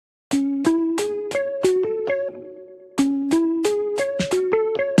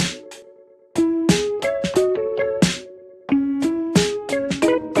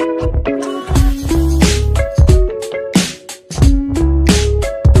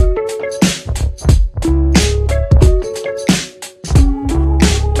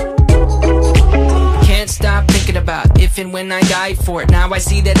and when I died for it. Now I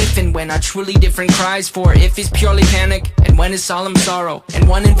see that if and when are truly different cries for it. If is purely panic, and when is solemn sorrow. And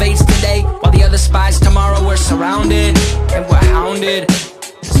one invades today, while the other spies tomorrow. We're surrounded, and we're hounded.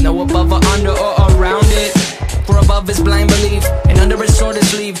 There's no above or under or around it. For above is blind belief, and under is sword is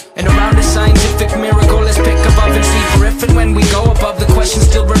sleeve, and around is scientific miracle. Let's pick above and see. For if and when we go above, the question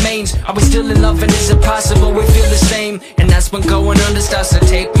still remains: are we still in love, and is it possible we feel the same? And that's when going under starts to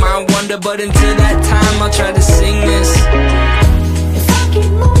take my wonder. But until that time, I'll try to sing this. If I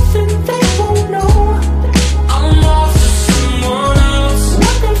keep moving, they won't know I'm off to someone else.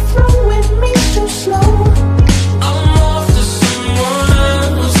 what they throw with me's too slow. I'm off to someone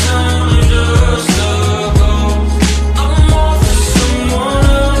else. I'm just a ghost. I'm off to someone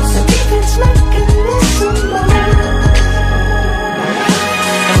else. The defense mechanism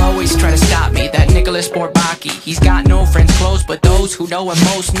They'll always try to stop me, that Nicholas Bourbaki. He's got no friends close, but those who know him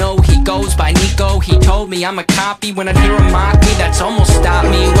most know he goes by Nico. He told me I'm a copy. When I hear him mock me, that's almost stopped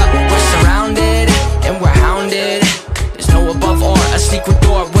me. Well, we're surrounded, and we're hounded. There's no above or a secret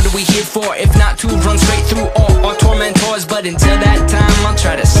door. What are we here for, if not to run straight through all our tormentors? But until that time, I'll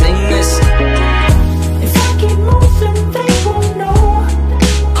try to sing this. If I keep moving, they won't know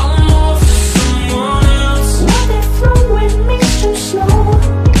I'm off to someone else. what they throw with me's too slow.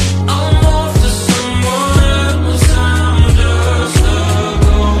 I'm off to someone else. I'm just a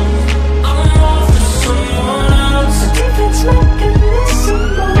ghost. I'm off to someone else. The defense mechanism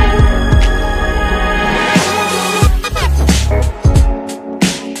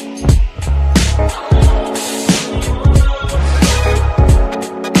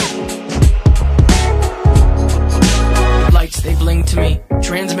Lights, they bling to me,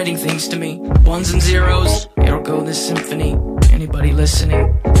 transmitting things to me. Ones and zeros, it'll go this symphony. Anybody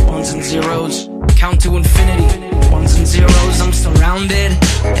listening? Ones and zeros, count to infinity. Ones and zeros, I'm surrounded,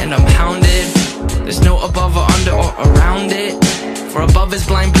 and I'm hounded. There's no above or under or around it. For above is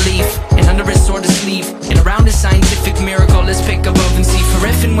blind belief, and under is sword is sleeve, and around is scientific miracle. Let's pick above and see. For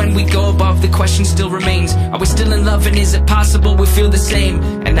if and when we go above, the question still remains: are we still in love, and is it possible we feel the same?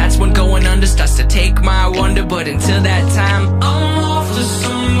 And that's when going under starts to take my wonder. But until that time, I'm off to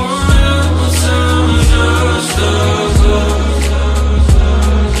someone else. I'm just a